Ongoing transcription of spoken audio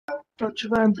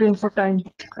Lordship, I am praying for time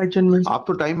adjournment. आप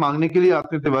तो time मांगने के लिए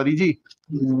आते हैं तिवारी जी,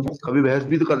 कभी बहस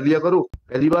भी तो कर लिया करो।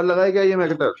 पहली बार लगाया क्या ये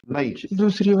मैटर? नहीं,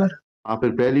 दूसरी बार। हाँ, फिर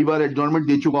पहली बार एडजॉर्नमेंट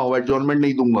दे चुका हूँ, एडजॉर्नमेंट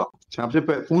नहीं दूंगा। आपसे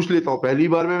पूछ लेता हूँ, पहली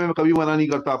बार में मैं कभी मना नहीं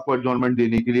करता आपको एडजॉर्नमेंट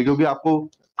देने के लिए, क्योंकि आपको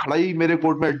खड़ा ही मेरे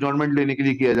कोर्ट में एडजॉर्नमेंट लेने के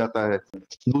लिए किया जाता है।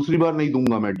 दूसरी बार नहीं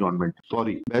दूंगा मैं एडजॉर्नमेंट,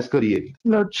 सॉरी। बहस करिए।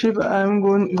 Lordship, I am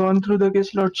gone through the case,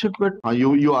 Lordship, but हाँ,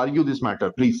 you argue this matter,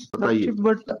 please बताइए। Lordship,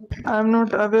 but I am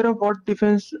not aware of what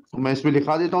defense. मैं इसमें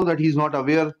लिखा देता हूँ that he is not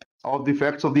aware of the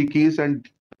facts of the case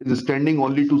and is standing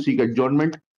only to seek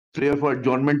adjournment. Prayer for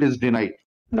adjournment is denied.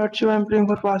 Lordship, I am praying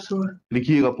for Passover.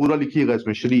 लिखिएगा, पूरा लिखिएगा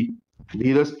इसमें। श्री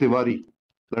धीरज Tiwari,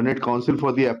 learned counsel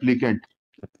for the applicant,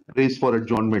 prays for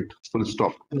adjournment, full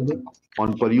stop.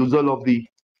 On perusal of the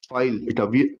file, it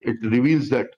reveals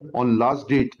that on last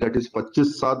date, that is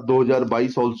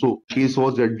 25/7/2022 also, case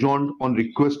was adjourned on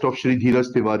request of Shri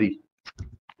Dheeraj Tiwari,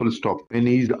 full stop. When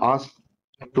he is asked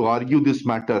to argue this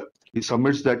matter, he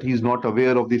submits that he is not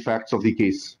aware of the facts of the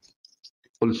case,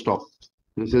 full stop.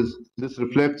 This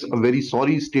reflects a very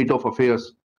sorry state of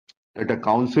affairs that a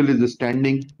counsel is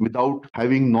standing without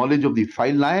having knowledge of the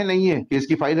file. लाए नहीं है, case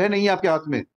की file है नहीं है आपके हाथ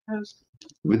में,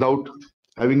 without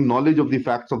having knowledge of the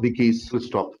facts of the case, full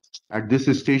stop. At this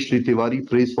stage, Shri Tiwari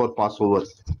prays for Passover.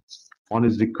 On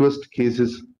his request,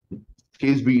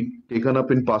 case be taken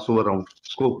up in Passover round.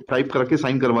 इसको type करके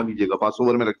sign करवा लीजिएगा,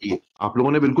 Passover में रखिए। आप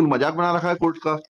लोगों ने बिल्कुल मजाक बना रखा है कोर्ट का।